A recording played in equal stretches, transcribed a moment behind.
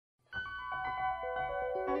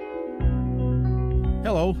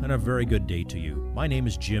Hello, and a very good day to you. My name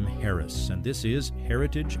is Jim Harris, and this is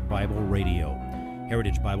Heritage Bible Radio.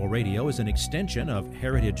 Heritage Bible Radio is an extension of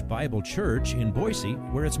Heritage Bible Church in Boise,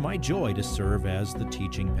 where it's my joy to serve as the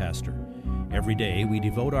teaching pastor. Every day, we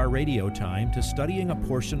devote our radio time to studying a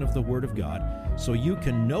portion of the Word of God so you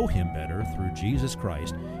can know Him better through Jesus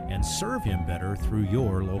Christ and serve Him better through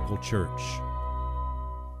your local church.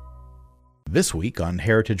 This week on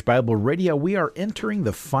Heritage Bible Radio, we are entering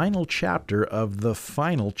the final chapter of the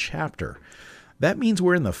final chapter. That means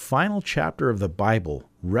we're in the final chapter of the Bible,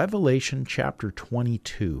 Revelation chapter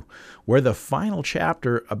 22, where the final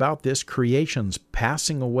chapter about this creation's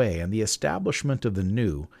passing away and the establishment of the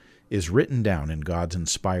new is written down in God's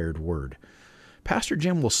inspired Word. Pastor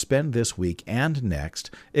Jim will spend this week and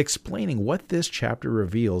next explaining what this chapter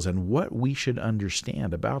reveals and what we should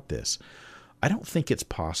understand about this. I don't think it's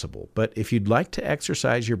possible, but if you'd like to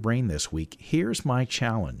exercise your brain this week, here's my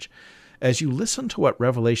challenge. As you listen to what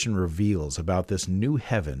Revelation reveals about this new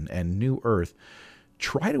heaven and new earth,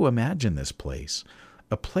 try to imagine this place,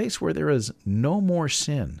 a place where there is no more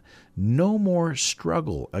sin, no more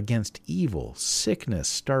struggle against evil, sickness,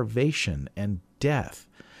 starvation, and death,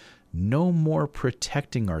 no more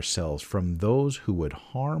protecting ourselves from those who would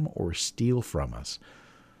harm or steal from us.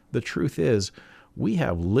 The truth is, we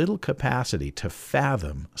have little capacity to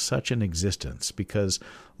fathom such an existence because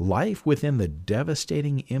life within the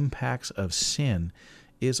devastating impacts of sin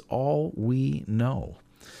is all we know.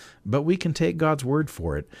 But we can take God's word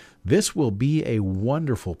for it. This will be a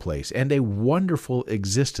wonderful place and a wonderful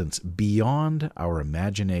existence beyond our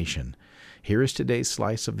imagination. Here is today's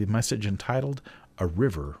slice of the message entitled, "A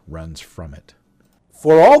River Runs From It."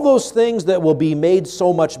 For all those things that will be made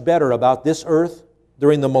so much better about this earth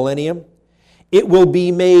during the millennium, it will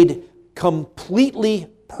be made completely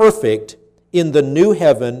perfect in the new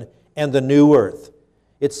heaven and the new earth.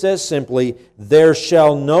 It says simply, there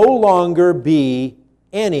shall no longer be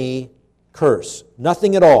any curse.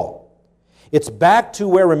 Nothing at all. It's back to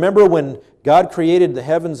where, remember when God created the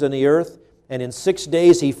heavens and the earth, and in 6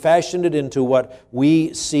 days He fashioned it into what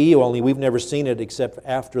we see, only we've never seen it except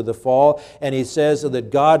after the fall. And He says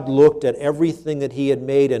that God looked at everything that He had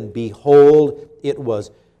made, and behold, it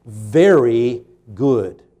was very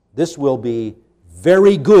good. This will be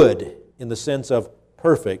very good in the sense of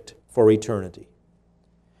perfect for eternity.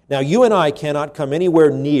 Now, you and I cannot come anywhere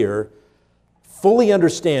near fully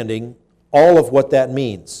understanding all of what that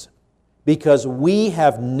means because we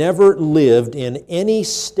have never lived in any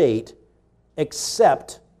state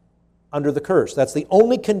except under the curse. That's the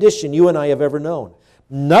only condition you and I have ever known.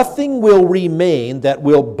 Nothing will remain that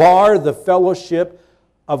will bar the fellowship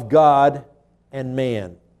of God and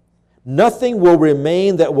man. Nothing will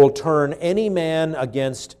remain that will turn any man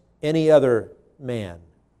against any other man.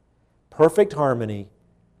 Perfect harmony,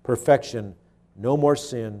 perfection, no more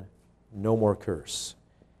sin, no more curse.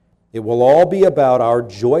 It will all be about our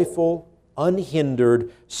joyful,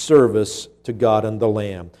 unhindered service to God and the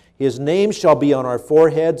Lamb. His name shall be on our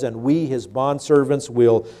foreheads, and we, His bondservants,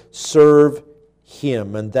 will serve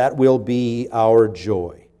Him, and that will be our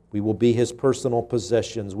joy. We will be His personal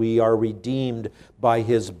possessions. We are redeemed by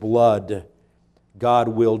His blood. God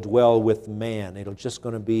will dwell with man. It's just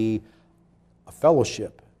going to be a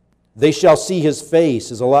fellowship. They shall see His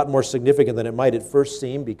face is a lot more significant than it might at first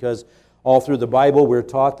seem because all through the Bible we're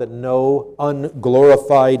taught that no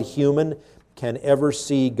unglorified human can ever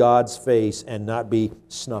see God's face and not be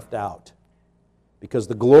snuffed out. Because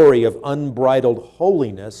the glory of unbridled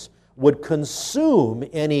holiness would consume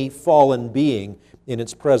any fallen being in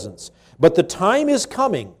its presence. But the time is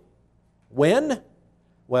coming. When?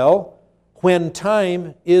 Well, when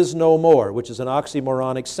time is no more, which is an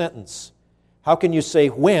oxymoronic sentence. How can you say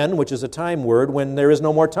when, which is a time word, when there is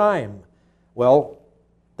no more time? Well,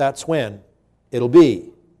 that's when it'll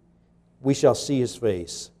be. We shall see His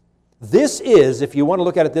face. This is, if you want to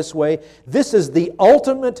look at it this way, this is the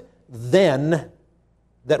ultimate then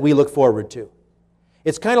that we look forward to.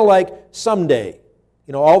 It's kind of like someday.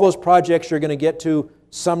 You know, all those projects you're going to get to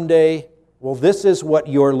someday, well, this is what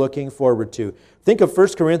you're looking forward to. Think of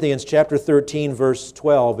 1 Corinthians chapter 13, verse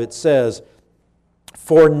 12. It says,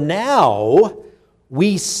 "For now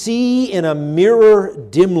we see in a mirror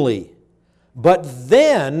dimly, but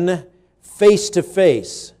then face to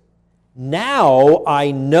face. Now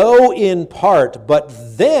I know in part,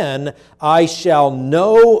 but then I shall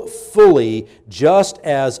know fully, just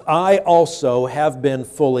as I also have been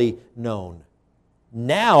fully known."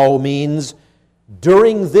 Now means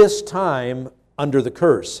during this time under the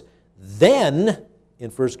curse. Then,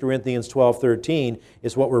 in 1 Corinthians 12:13,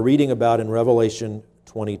 is what we're reading about in Revelation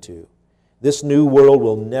 22. This new world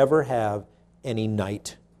will never have any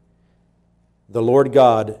night. the Lord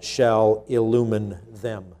God shall illumine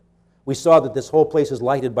them. We saw that this whole place is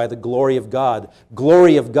lighted by the glory of God.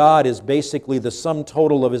 Glory of God is basically the sum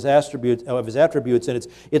total of His attributes, and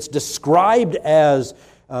it's described as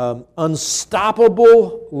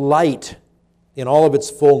unstoppable light in all of its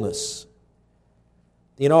fullness.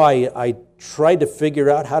 You know, I tried to figure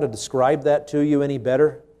out how to describe that to you any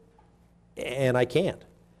better, and I can't.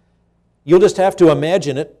 You'll just have to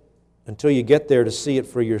imagine it until you get there to see it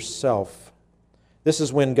for yourself. This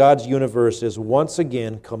is when God's universe is once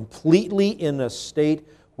again completely in a state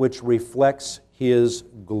which reflects His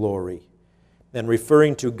glory. And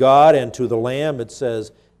referring to God and to the Lamb, it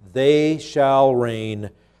says, "They shall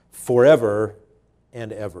reign forever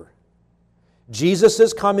and ever." Jesus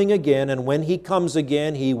is coming again, and when He comes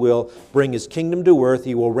again, He will bring His kingdom to earth.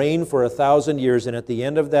 He will reign for 1,000 years, and at the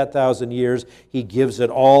end of that 1,000 years, He gives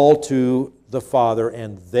it all to the Father,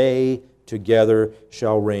 and they together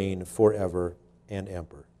shall reign forever and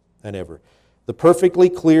ever. The perfectly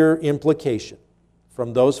clear implication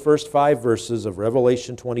from those first 5 verses of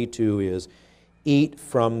Revelation 22 is, eat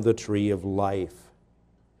from the tree of life.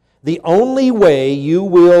 The only way you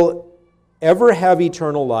will ever have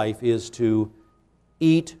eternal life is to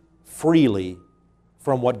eat freely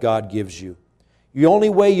from what God gives you. The only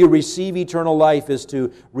way you receive eternal life is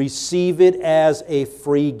to receive it as a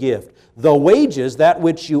free gift. The wages, that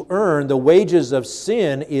which you earn, the wages of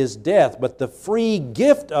sin is death, but the free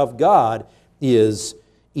gift of God is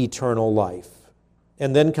eternal life.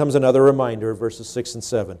 And then comes another reminder, verses 6 and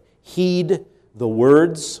 7. Heed the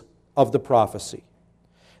words of the prophecy.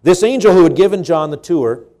 This angel who had given John the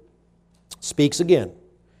tour speaks again.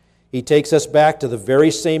 He takes us back to the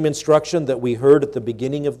very same instruction that we heard at the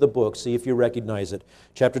beginning of the book. See if you recognize it.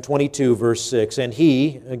 Chapter 22, verse 6. And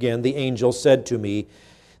he, again the angel, said to me,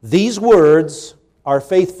 "These words are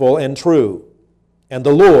faithful and true. And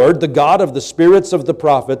the Lord, the God of the spirits of the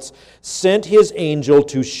prophets, sent His angel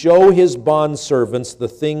to show His bondservants the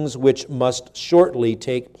things which must shortly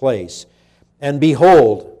take place. And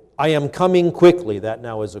behold, I am coming quickly." That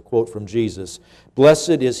now is a quote from Jesus.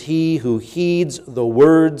 "Blessed is he who heeds the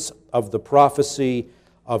words of the prophecy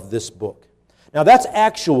of this book." Now that's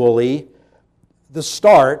actually the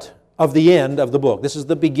start of the end of the book. This is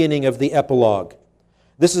the beginning of the epilogue.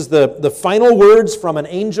 This is the final words from an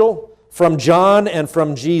angel, from John, and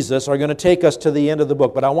from Jesus are going to take us to the end of the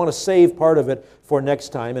book. But I want to save part of it for next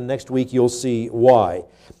time, and next week you'll see why.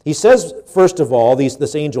 He says, first of all,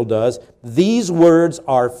 this angel does, "These words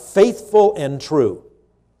are faithful and true."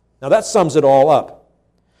 Now that sums it all up.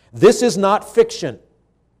 This is not fiction.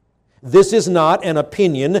 This is not an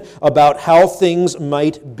opinion about how things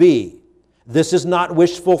might be. This is not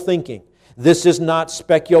wishful thinking. This is not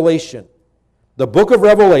speculation. The book of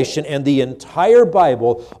Revelation and the entire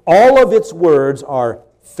Bible, all of its words are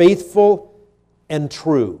faithful and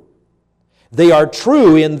true. They are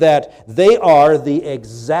true in that they are the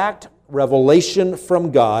exact revelation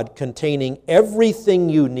from God containing everything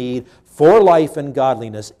you need for life and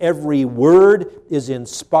godliness. Every word is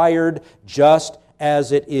inspired just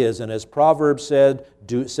as it is. And as Proverbs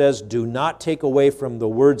says, do not take away from the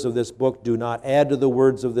words of this book, do not add to the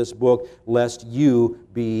words of this book, lest you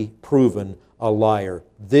be proven a liar.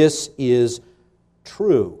 This is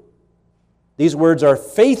true. These words are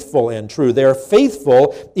faithful and true. They are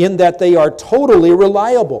faithful in that they are totally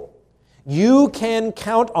reliable. You can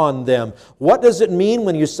count on them. What does it mean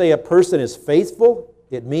when you say a person is faithful?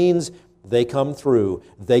 It means they come through.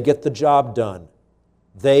 They get the job done.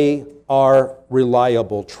 They are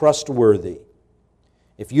reliable, trustworthy.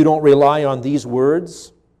 If you don't rely on these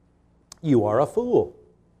words, you are a fool,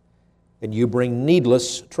 and you bring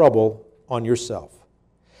needless trouble on yourself.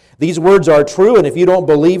 These words are true, and if you don't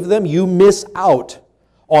believe them, you miss out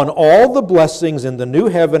on all the blessings in the new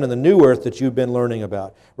heaven and the new earth that you've been learning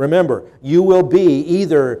about. Remember, you will be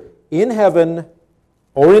either in heaven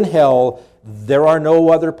or in hell. There are no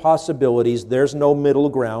other possibilities. There's no middle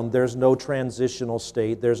ground. There's no transitional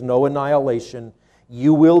state. There's no annihilation.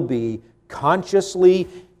 You will be consciously,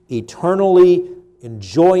 eternally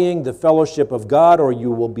enjoying the fellowship of God, or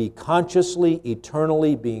you will be consciously,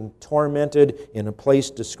 eternally being tormented in a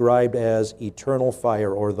place described as eternal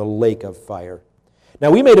fire or the lake of fire.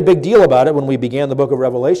 Now, we made a big deal about it when we began the book of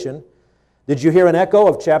Revelation. Did you hear an echo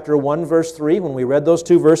of chapter 1, verse 3 when we read those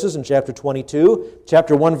two verses in chapter 22?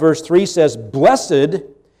 Chapter 1, verse 3 says, "Blessed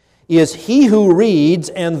is he who reads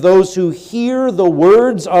and those who hear the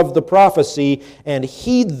words of the prophecy and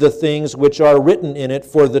heed the things which are written in it,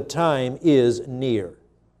 for the time is near."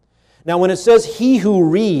 Now, when it says he who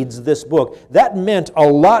reads this book, that meant a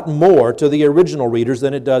lot more to the original readers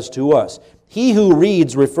than it does to us. He who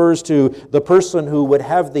reads refers to the person who would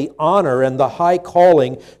have the honor and the high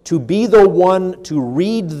calling to be the one to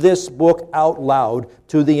read this book out loud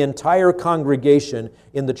to the entire congregation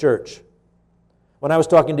in the church. When I was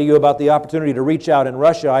talking to you about the opportunity to reach out in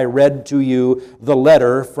Russia, I read to you the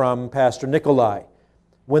letter from Pastor Nikolai.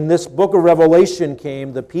 When this book of Revelation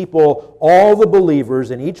came, the people, all the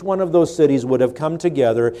believers in each one of those cities would have come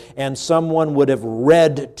together and someone would have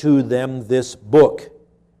read to them this book.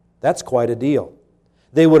 That's quite a deal.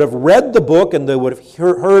 They would have read the book and they would have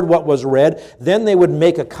heard what was read. Then they would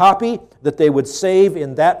make a copy that they would save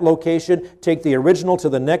in that location, take the original to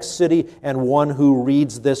the next city, and one who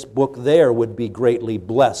reads this book there would be greatly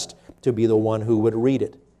blessed to be the one who would read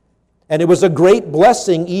it. And it was a great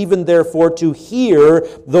blessing even therefore to hear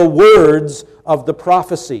the words of the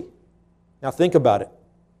prophecy. Now think about it.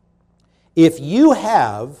 If you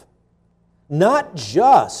have not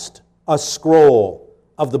just a scroll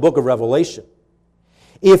of the book of Revelation,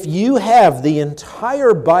 if you have the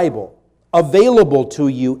entire Bible available to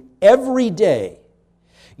you every day,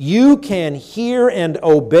 you can hear and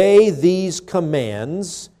obey these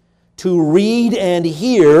commands to read and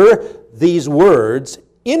hear these words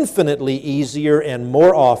infinitely easier and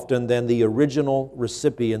more often than the original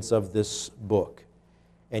recipients of this book.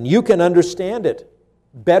 And you can understand it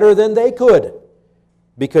better than they could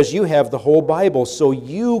because you have the whole Bible, so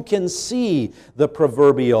you can see the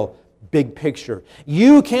proverbial big picture.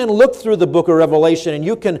 You can look through the book of Revelation and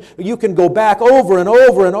you can go back over and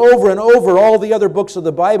over and over and over all the other books of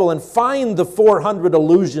the Bible and find the 400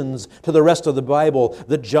 allusions to the rest of the Bible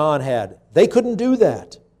that John had. They couldn't do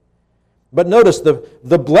that. But notice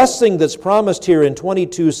the blessing that's promised here in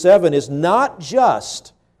 22:7 is not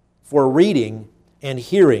just for reading and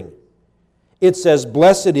hearing. It says,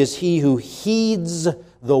 "Blessed is he who heeds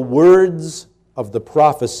the words of the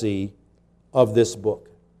prophecy of this book."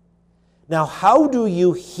 Now, how do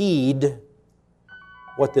you heed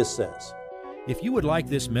what this says? If you would like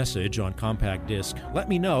this message on compact disc, let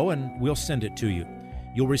me know and we'll send it to you.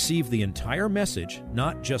 You'll receive the entire message,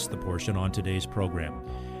 not just the portion on today's program.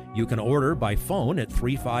 You can order by phone at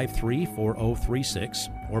 353-4036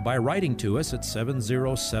 or by writing to us at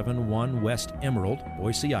 7071 West Emerald,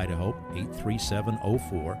 Boise, Idaho,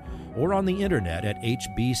 83704, or on the internet at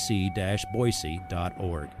hbc-boise.org.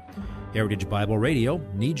 Heritage Bible Radio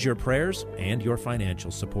needs your prayers and your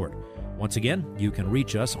financial support. Once again, you can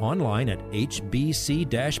reach us online at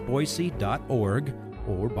hbc-boise.org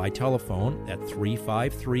or by telephone at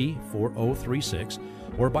 353-4036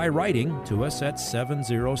 or by writing to us at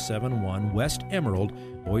 7071 West Emerald,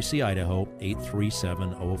 Boise, Idaho,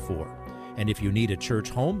 83704. And if you need a church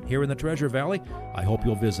home here in the Treasure Valley, I hope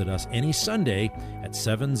you'll visit us any Sunday at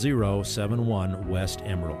 7071 West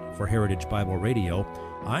Emerald. For Heritage Bible Radio,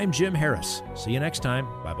 I'm Jim Harris. See you next time.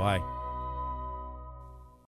 Bye-bye.